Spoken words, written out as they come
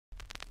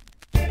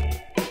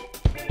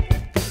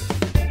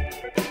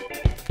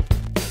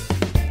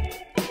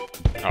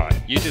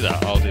You do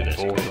that, I'll do this.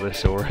 Bored of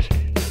this already.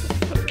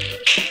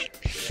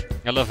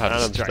 I love how And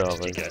I'm distracted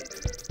starving. you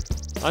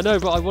get. I know,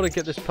 but I want to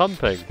get this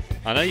pumping.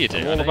 I know you do.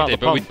 I'm I all know about you the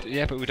do,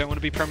 pump. but we don't want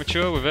to be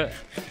premature with it.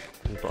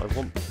 But I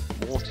want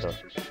water.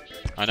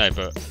 I know,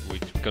 but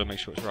we've got to make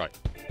sure it's right.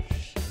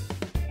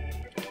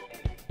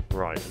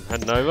 Right, I'm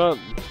heading over.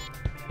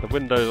 The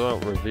windows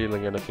aren't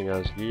revealing anything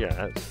as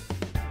yet.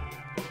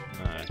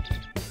 No.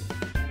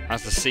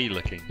 How's the sea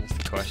looking? That's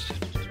the question.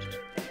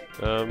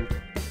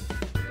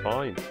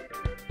 Fine.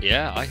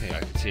 Yeah, I think I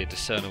can see a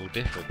discernible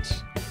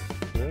difference.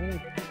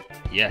 Really?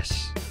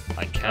 Yes,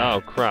 I can.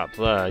 Oh crap!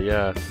 There,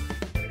 yeah.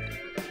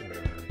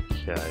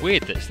 Okay.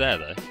 Weird that it's there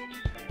though.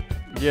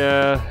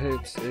 Yeah,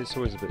 it's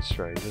always a bit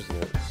strange, isn't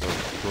it? Where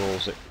it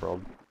draws it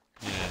from.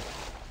 Yeah.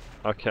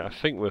 Okay, I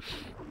think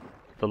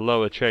the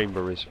lower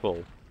chamber is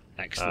full.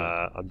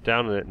 Excellent. I'm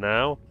down in it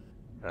now,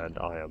 and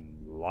I am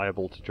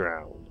liable to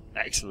drown.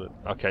 Excellent.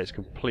 Okay, it's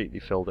completely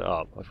filled it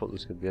up. I thought there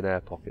was going to be an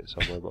air pocket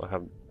somewhere, but I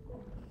haven't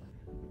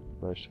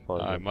managed to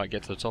find I it. might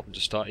get to the top and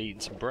just start eating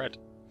some bread.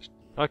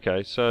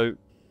 Okay, so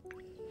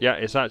yeah,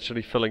 it's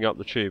actually filling up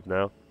the tube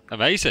now.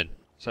 Amazing.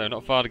 So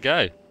not far to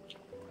go.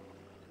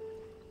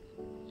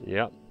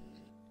 Yep.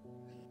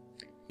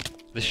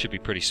 This should be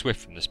pretty swift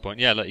from this point.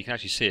 Yeah, look, you can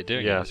actually see it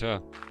doing it Yeah. as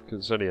well. Because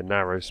it's only a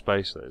narrow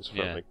space that it's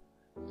filling.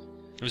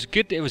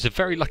 It was a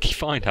very lucky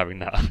find having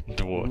that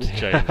underwater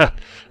chamber.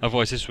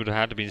 Otherwise this would have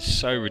had to be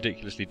so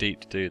ridiculously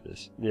deep to do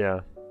this. Yeah.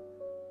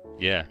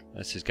 Yeah,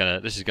 this is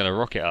gonna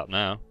rock it up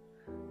now.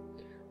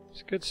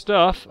 It's good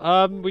stuff.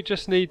 We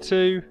just need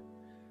to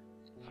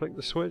flick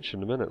the switch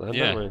in a minute then,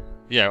 Yeah. don't we?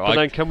 Yeah, But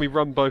then can we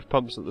run both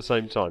pumps at the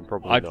same time?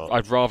 Probably not.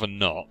 I'd rather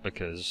not,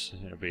 because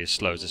it would be as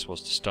slow as this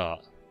was to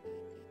start.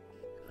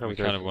 How we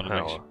doing kind of for want to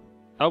make power? sure.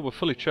 Oh, we're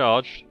fully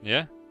charged.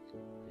 Yeah?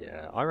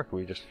 Yeah, I reckon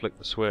we just flick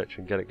the switch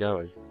and get it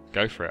going.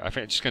 Go for it. I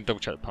think I'm just going to double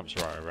check the pumps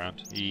are right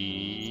around.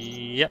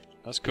 Yep,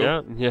 that's cool.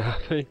 Yeah, you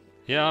happy?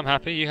 Yeah, I'm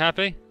happy. You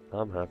happy?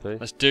 I'm happy.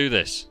 Let's do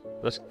this.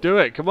 Let's do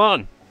it, come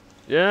on!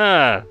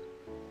 Yeah!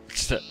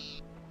 Who's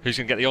going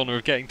to get the honour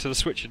of getting to the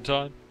switch in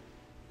time?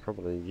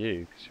 Probably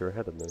you, because you're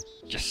ahead of me.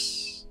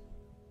 Yes.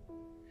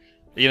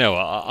 You know what?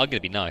 I'm going to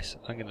be nice.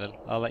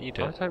 I'll let you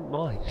do I it. don't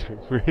mind.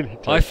 really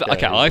don't I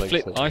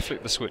care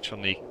flip the switch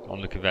on the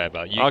conveyor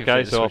belt. You okay, can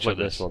flip the so I'll switch on flip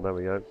this one. There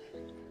we go.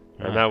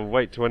 And Right. now we'll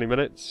wait 20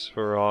 minutes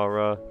for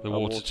our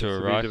water to be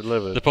arrive.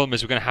 delivered. The problem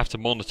is we're going to have to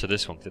monitor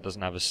this one because it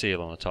doesn't have a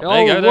seal on the top. Oh,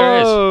 There you go. There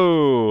it is.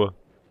 whoa!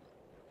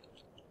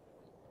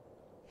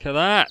 Look at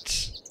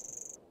that.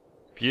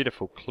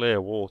 Beautiful, clear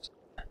water.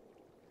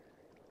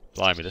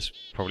 Blimey, this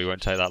probably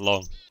won't take that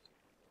long.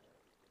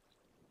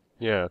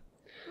 Yeah.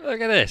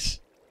 Look at this.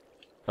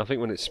 I think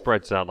when it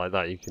spreads out like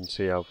that, you can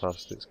see how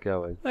fast it's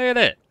going. Look at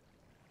it.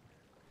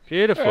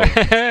 Beautiful.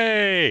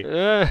 Hey!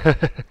 Yeah.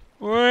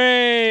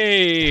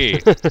 Whee!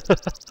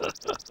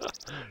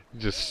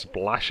 Just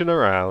splashing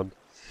around.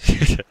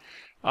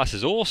 This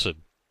is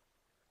awesome.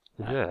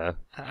 Yeah.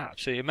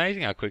 Absolutely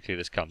amazing how quickly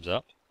this comes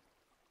up.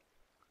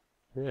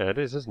 Yeah, it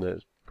is, isn't it?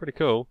 It's pretty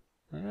cool.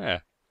 Yeah.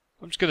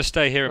 I'm just going to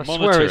stay here I and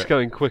monitor swear it's it.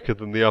 going quicker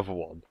than the other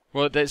one.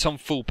 Well, it's on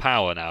full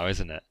power now,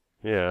 isn't it?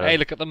 Yeah. Hey,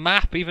 look at the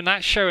map. Even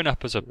that's showing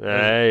up as a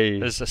Hey.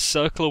 as a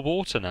circle of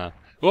water now.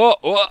 Whoa!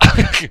 Whoa!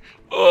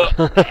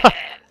 Oh.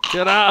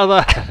 Get out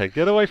of there!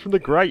 Get away from the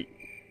grate!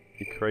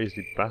 You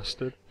crazy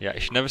bastard. Yeah, you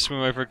should never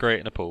swim over a grate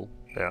in a pool.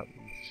 Yeah,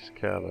 it's just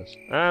careless.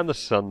 And the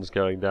sun's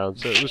going down,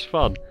 so it was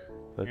fun.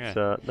 But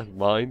Yeah. never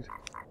mind.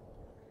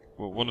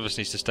 Well, one of us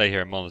needs to stay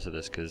here and monitor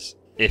this, because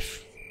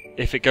if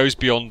it goes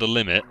beyond the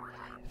limit,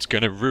 it's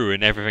going to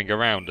ruin everything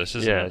around us,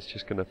 isn't Yeah, it? it's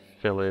just going to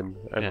fill in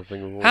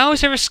everything with water. How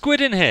is there a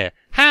squid in here?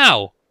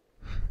 How?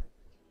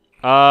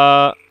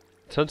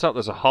 Turns out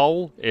there's a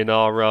hole in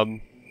our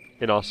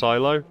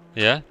silo.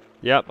 Yeah,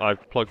 Yep,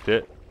 I've plugged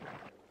it.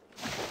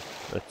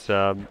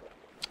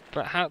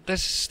 but how?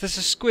 There's a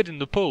squid in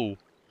the pool,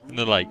 in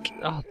the lake.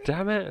 Oh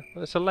damn it!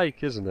 It's a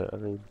lake, isn't it? I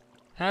mean,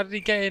 How did he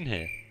get in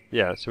here?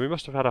 yeah. So we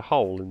must have had a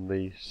hole in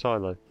the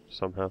silo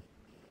somehow.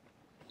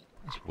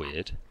 That's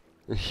weird.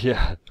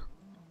 Yeah.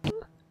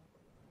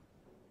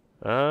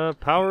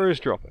 Power is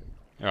dropping.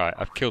 All right,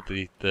 I've killed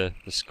the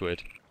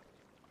squid.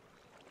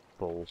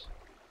 Balls.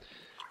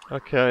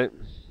 Okay.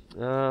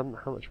 How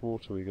much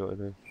water we got in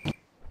here?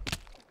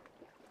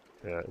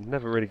 Yeah, it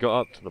never really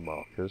got up to the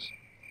markers.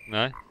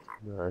 No.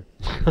 No.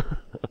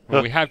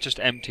 Well, we have just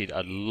emptied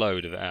a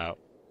load of it out.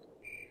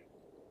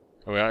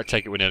 Oh, I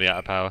take it we're nearly out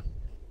of power,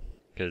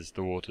 because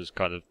the water's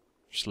kind of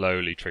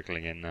slowly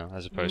trickling in now,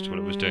 as opposed to what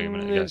it was doing a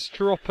minute ago. It's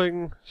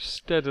dropping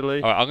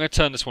steadily. Alright, I'm going to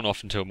turn this one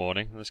off until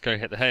morning. Let's go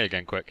hit the hay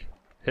again quick.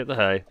 Hit the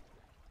hay.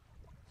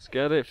 Let's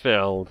get it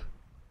filled.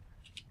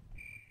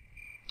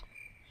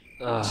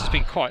 This has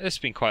been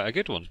quite a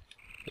good one.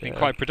 It's been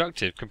quite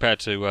productive compared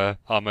to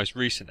our most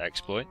recent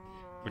exploit,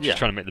 which is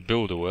trying to make the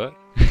builder work.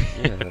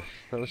 Yeah,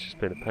 that was just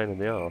been a pain in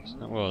the arse.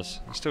 That was.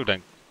 I still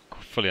don't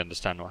fully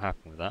understand what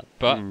happened with that,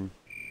 but It's a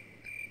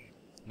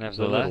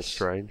little nevertheless,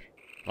 strange.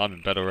 I'm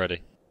in bed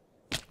already.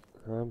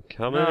 I'm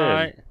coming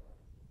Night.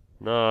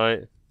 in. Night.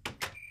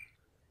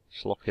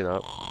 Just locking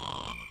up.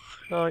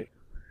 Night.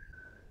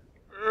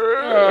 Morning.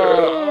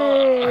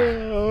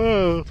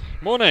 Oh,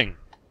 morning.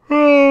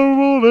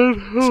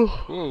 Ooh,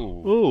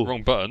 Ooh.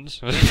 wrong buttons.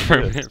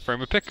 Throw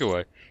my pick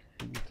away.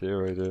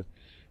 Dear, oh dear.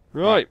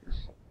 Right.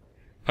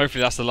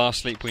 Hopefully that's the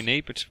last sleep we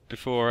need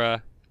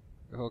before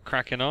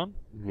cracking on.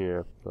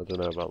 Yeah, I don't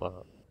know about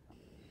that.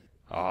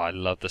 Oh, I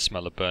love the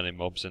smell of burning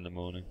mobs in the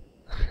morning.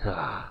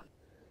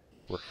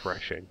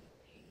 Refreshing.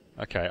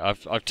 Okay,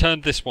 I've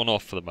turned this one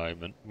off for the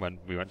moment when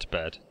we went to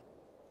bed.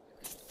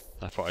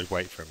 I thought I'd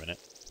wait for a minute.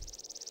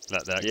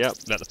 Let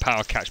the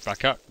power catch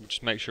back up.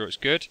 Just make sure it's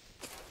good.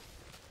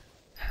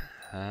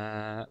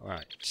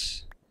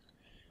 Right.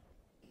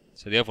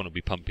 So the other one will be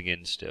pumping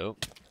in still.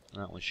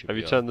 That one should Have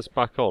be you on. turned this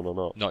back on or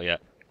not? Not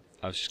yet.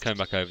 I was just coming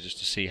back over just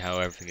to see how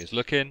everything is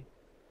looking.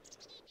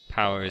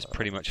 Power is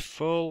pretty much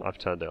full. I've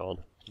turned it on.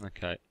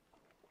 Okay.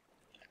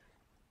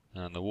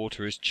 And the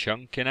water is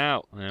chunking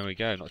out. There we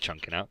go. Not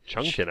chunking out.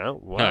 Chunking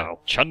out? Wow. No,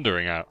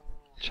 chundering out.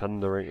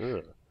 Chundering.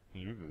 Ugh.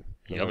 Ooh,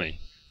 yummy.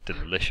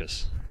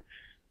 Delicious.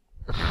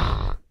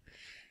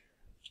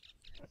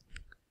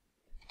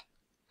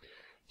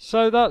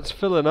 So that's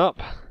filling up.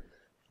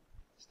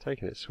 It's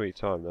taking its sweet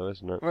time though,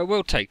 isn't it? Well, it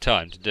will take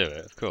time to do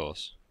it, of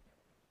course.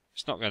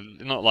 It's not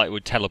like we're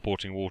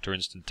teleporting water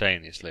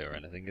instantaneously or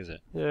anything, is it?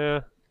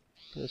 Yeah.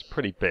 It's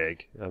pretty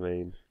big. I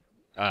mean.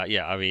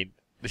 Yeah. I mean,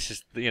 this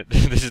is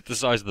this is the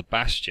size of the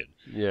bastion.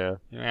 Yeah.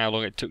 You know how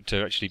long it took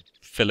to actually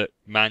fill it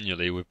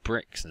manually with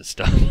bricks and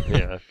stuff.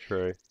 Yeah.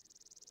 True.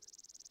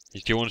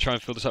 Do you want to try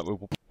and fill this up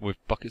with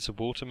buckets of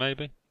water,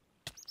 maybe?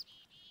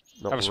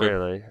 Not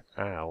really.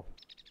 Ow.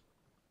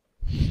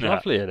 It's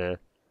lovely in here.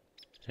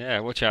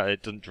 Yeah, watch out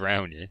it doesn't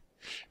drown you.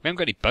 We haven't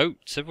got any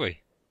boats, have we?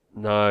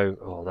 No.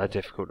 Oh, they're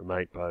difficult to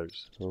make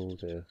boats. Oh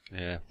dear.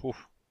 Yeah.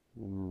 Oof.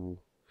 Mm.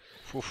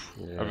 Oof.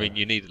 Yeah. I mean,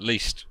 you need at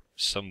least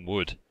some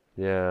wood.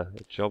 Yeah,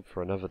 a job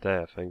for another day,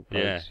 I think.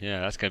 Yeah,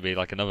 yeah, that's going to be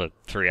like another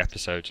 3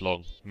 episodes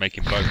long,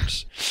 making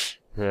boats.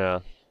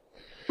 Yeah.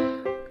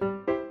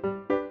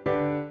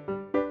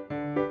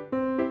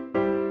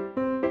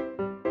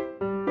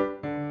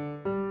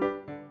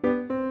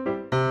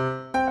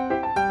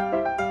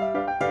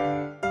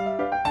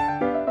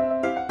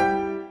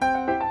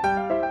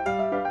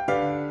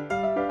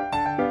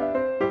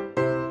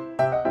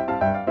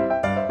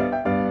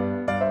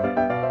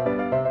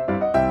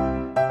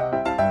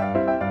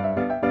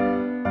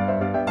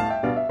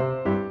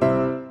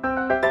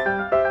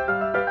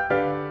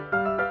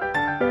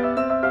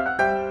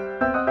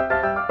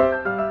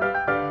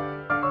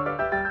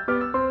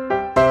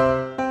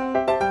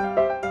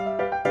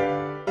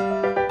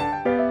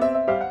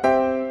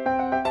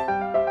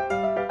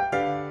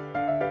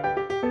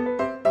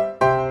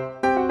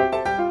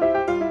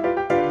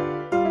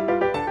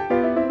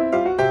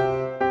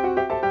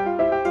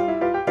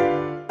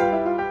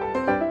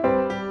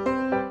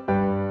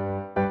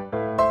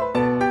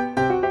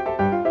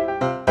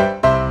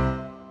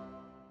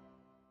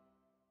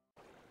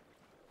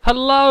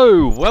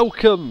 Hello,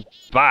 welcome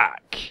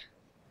back.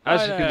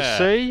 As you can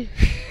see,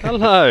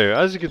 hello.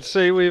 As you can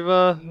see, we've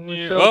filled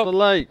the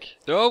lake.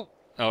 Oh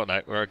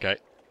no, we're okay.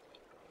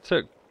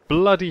 Took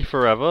bloody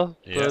forever,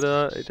 Yeah.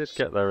 but it did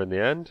get there in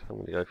the end. I'm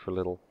gonna go for a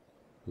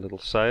little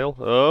sail.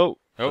 Oh,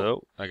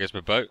 I guess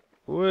my boat.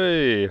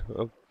 whee!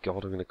 Oh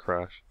God, I'm gonna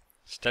crash.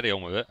 Steady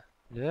on with it.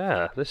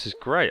 Yeah, this is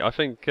great. I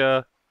think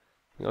our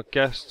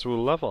guests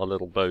will love our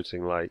little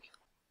boating lake.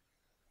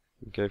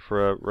 Go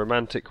for a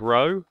romantic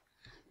row.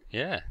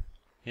 Yeah,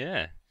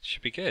 yeah.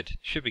 Should be good.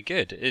 Should be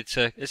good. It's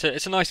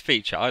a nice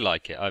feature. I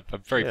like it. I'm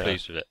very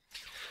pleased with it.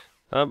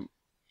 Are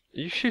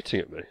you shooting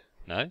at me?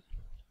 No. I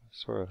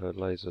swear I heard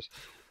lasers.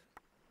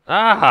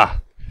 Ah!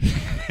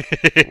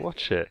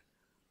 Watch it.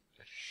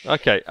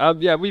 Okay.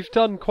 Yeah, we've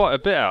done quite a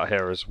bit out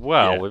here as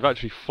well. Yeah. We've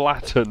actually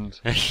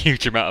flattened. A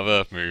huge amount of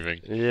earth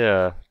moving.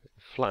 Yeah,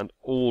 flattened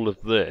all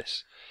of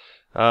this.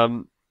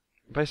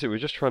 Basically, we're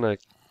just trying to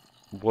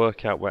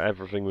work out where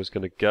everything was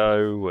going to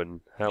go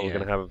and how we're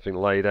going to have everything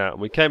laid out.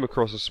 And we came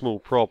across a small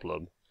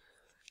problem,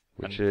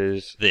 which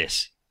is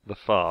the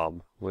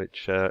farm,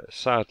 which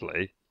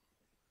sadly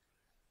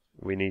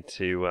we need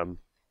to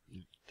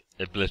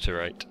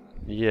obliterate.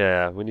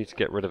 Yeah, we need to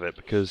get rid of it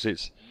because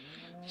it's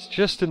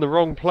just in the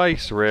wrong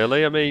place,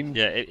 really. I mean,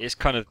 yeah, it's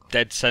kind of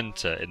dead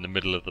centre in the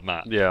middle of the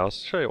map. Yeah, I'll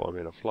show you what I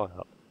mean. I'll fly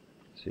up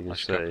so you can I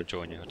see. should come to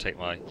join you. I'll take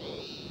my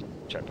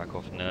jetpack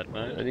off nerd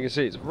mode. And you can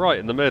see it's right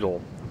in the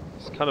middle.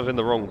 It's kind of in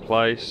the wrong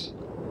place.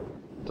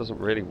 It doesn't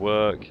really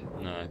work.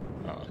 No,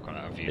 I've gone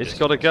out of view. It's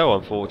got to go,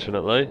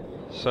 unfortunately.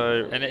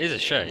 So and it is a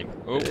shame.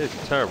 Ooh. It is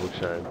a terrible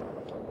shame.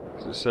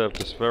 'Cause it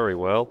served us very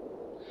well.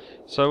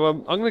 So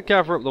I'm going to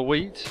gather up the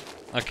wheat.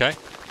 Okay.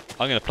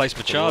 I'm going to place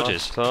my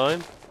charges. Last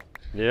time.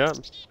 Yeah.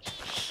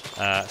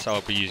 So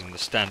I'll be using the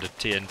standard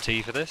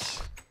TNT for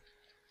this.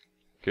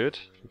 Good.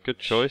 Good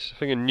choice. I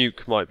think a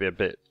nuke might be a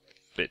bit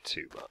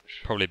too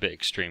much. Probably a bit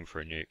extreme for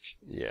a nuke.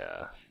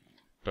 Yeah.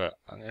 But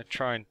I'm going to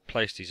try and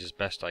place these as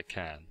best I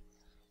can.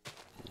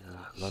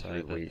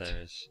 Lovely so wheat. that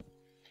there's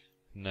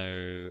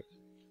no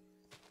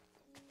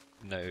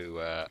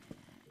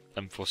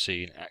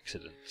unforeseen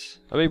accidents.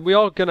 I mean, we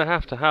are going to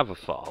have a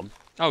farm.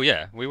 Oh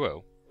yeah, we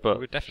will. but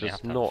We'd definitely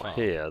just have to have a not farm.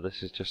 here.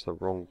 This is just the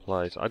wrong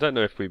place. I don't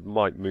know if we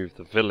might move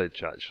the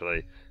village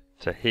actually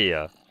to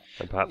here,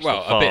 and perhaps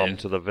Well, the a bit farm of-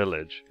 to the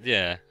village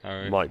Yeah.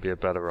 might be a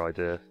better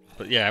idea.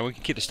 But yeah, we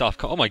can keep the staff.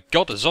 Oh my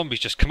god, the zombies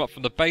just come up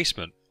from the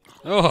basement.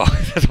 Oh,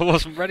 I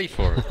wasn't ready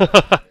for it.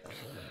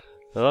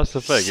 Well, that's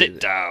the thing. Sit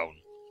down.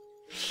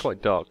 It's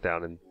quite dark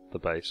down in the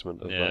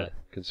basement of Yeah.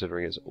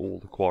 considering it's all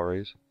the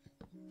quarries.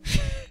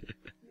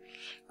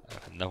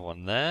 No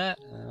one there.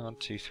 1,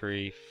 2,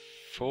 3,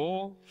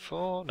 4.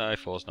 4? No,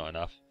 4's not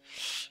enough.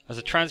 There's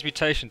a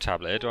transmutation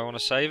tablet here. Do I want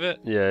to save it?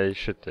 Yeah, you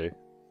should do.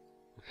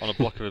 On a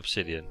block of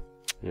obsidian.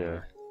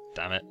 Yeah.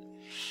 Damn it.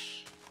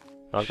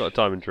 I've got a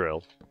diamond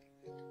drill.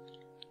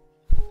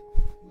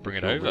 Bring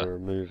it I'm gonna over.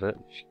 remove it.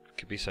 If you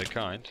could be so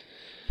kind.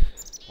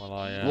 While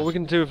I. What are we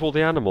going to do with all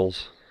the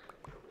animals?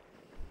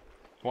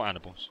 What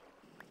animals?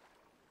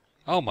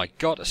 Oh my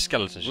god, a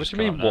skeleton's What just do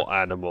you come mean, up what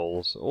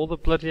animals? All the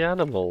bloody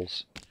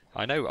animals. now.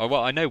 I know.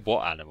 Well, I know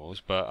what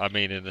animals, but I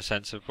mean in the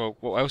sense of, well,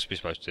 what else are we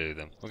supposed to do with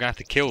them? We're gonna have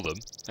to kill them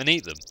and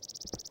eat them.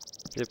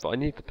 Yeah, but I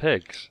need the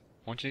pigs.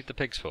 What do you need the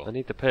pigs for? I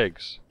need the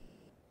pigs.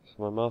 It's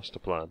my master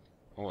plan.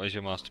 What is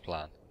your master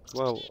plan?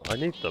 Well, I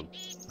need them.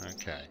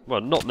 Okay.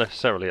 Well, not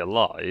necessarily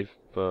alive,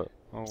 but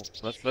Well,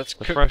 let's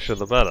the cook. fresher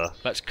the better.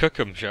 Let's cook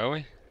them, shall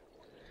we?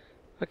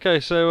 Okay,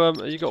 so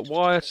you got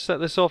wire to set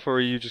this off, or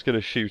are you just going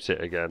to shoot it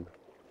again?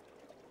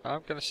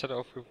 I'm gonna set it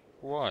off with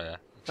wire.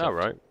 All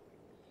right.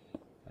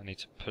 I need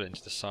to put it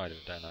into the side of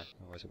it, don't I?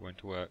 Otherwise it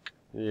won't work.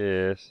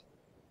 Yes.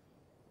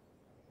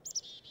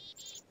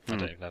 I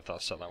don't even know if that'll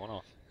set that one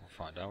off. We'll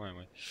find out, won't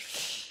we?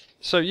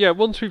 So yeah,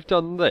 once we've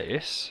done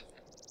this,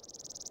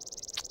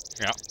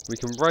 Yeah. we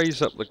can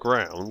raise up the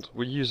ground.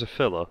 We use a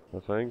filler, I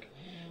think.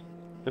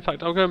 In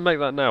fact, I'm going to make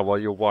that now while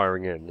you're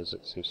wiring in, as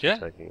it seems to Yeah.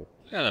 be taking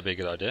Yeah, that'd be a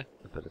good idea.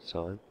 a bit of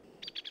time.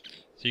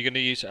 So you're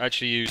going to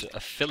actually use a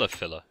filler.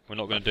 We're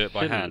not going to do it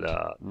by hand.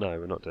 Filler. No,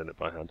 we're not doing it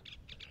by hand.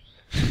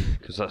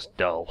 Because that's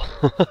dull.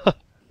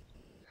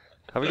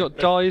 Have we got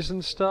dyes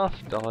and stuff?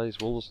 Dyes,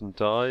 walls and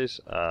dyes?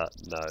 No.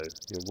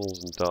 Your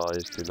walls and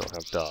dyes do not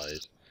have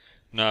dyes.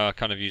 No, I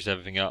kind of used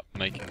everything up,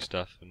 making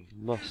stuff. And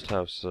Must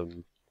have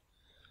some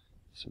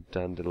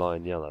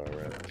dandelion yellow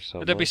around or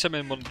somewhere. there'll be some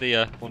in one of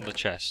the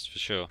chests for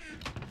sure.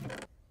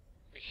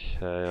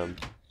 Okay,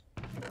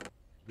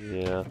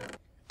 yeah.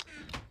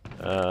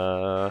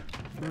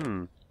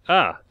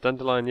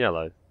 Dandelion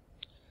yellow.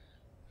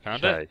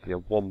 Found Okay, it. yeah,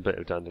 one bit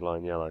of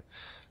dandelion yellow.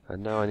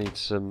 And now I need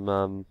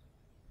some,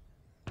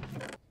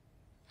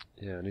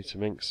 yeah, I need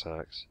some ink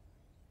sacs.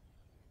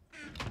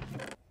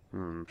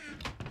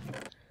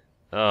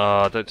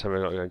 Ah, don't tell me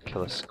I've got to go and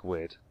kill a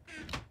squid.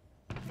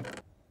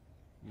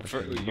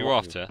 You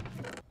after?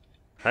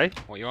 Hey?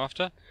 What you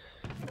after?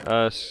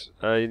 A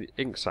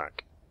ink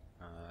sac.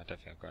 I don't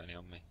think I've got any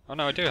on me. Oh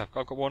no, I do. I've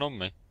got one on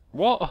me.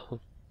 What?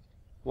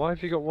 Why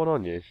have you got one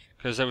on you?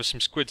 Because there was some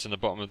squids in the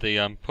bottom of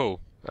the pool,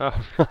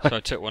 Oh, right. so I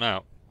took one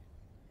out.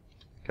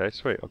 Okay,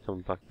 sweet. I'll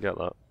come back and get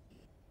that.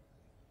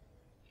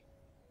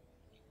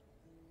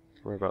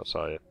 Whereabouts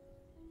are you?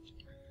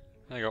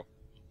 There you go.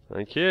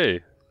 Thank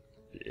you.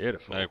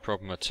 Beautiful. No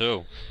problem at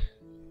all.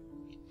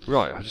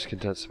 Right, I'll just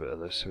condense a bit of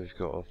this so we've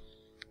got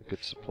a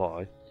good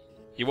supply.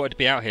 You wanted to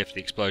be out here for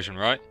the explosion,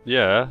 right?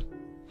 Yeah,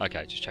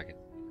 Okay, just checking.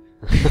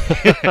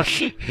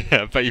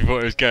 Yeah, I bet you thought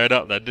it was going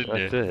up then, didn't I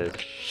you?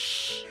 did.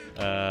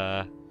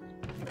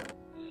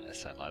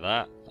 Something like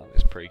that. That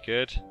looks pretty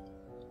good.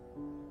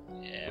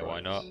 Yeah, why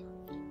Right. not?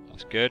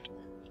 That's good.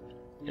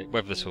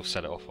 Whether this will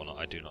set it off or not,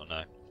 I do not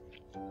know.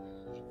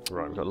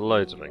 Right, we've got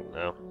loads of ink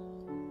now.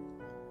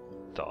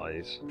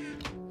 Dyes.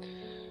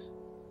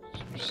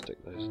 Just stick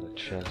those in the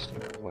chest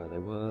where they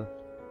were.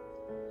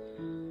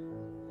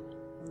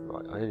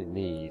 Right, I only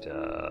need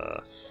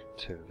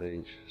 2 of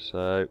each,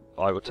 so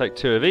I will take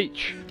 2 of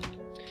each.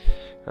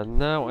 And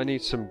now I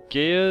need some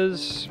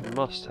gears.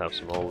 Must have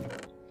some old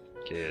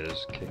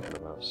gears kicking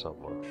about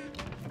somewhere.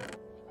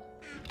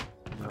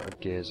 Amount of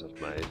gears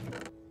I've made.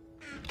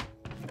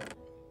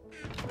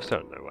 I still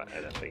don't know where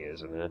anything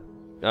is in here.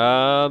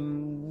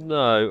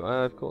 No,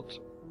 I've got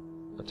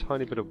a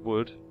tiny bit of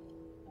wood.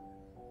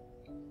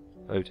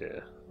 Oh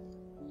dear.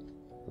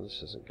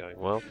 This isn't going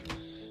well.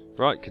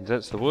 Right,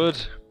 condense the wood.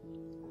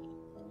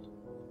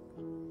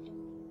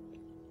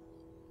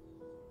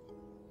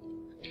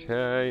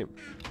 Okay.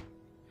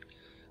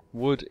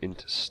 Wood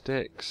into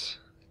sticks.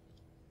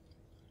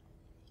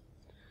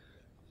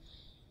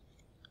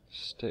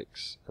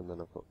 Sticks, and then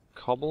I've got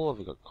cobble.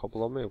 Have I got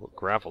cobble on me? I've got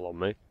gravel on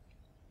me.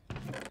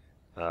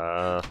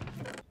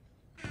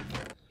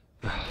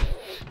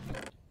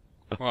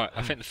 Right,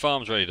 I think the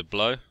farm's ready to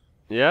blow.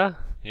 Yeah?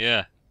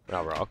 Yeah.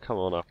 Alright, I'll come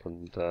on up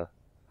and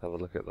have a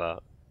look at that.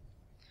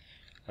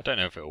 I don't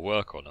know if it'll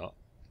work or not,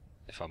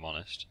 if I'm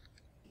honest.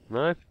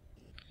 No?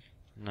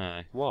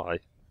 No. Why?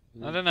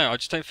 I don't know, I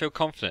just don't feel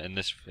confident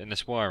in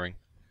this wiring.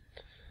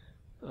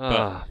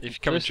 Ah, if you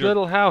come this into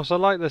little house, I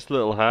like this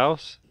little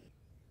house.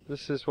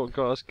 This is what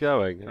got us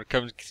going.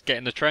 come get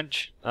in the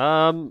trench.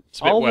 I'll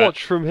It's a bit wet.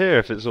 watch from here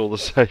if it's all the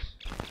same.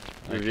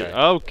 Okay.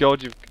 Oh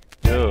god, you've...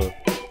 Oh.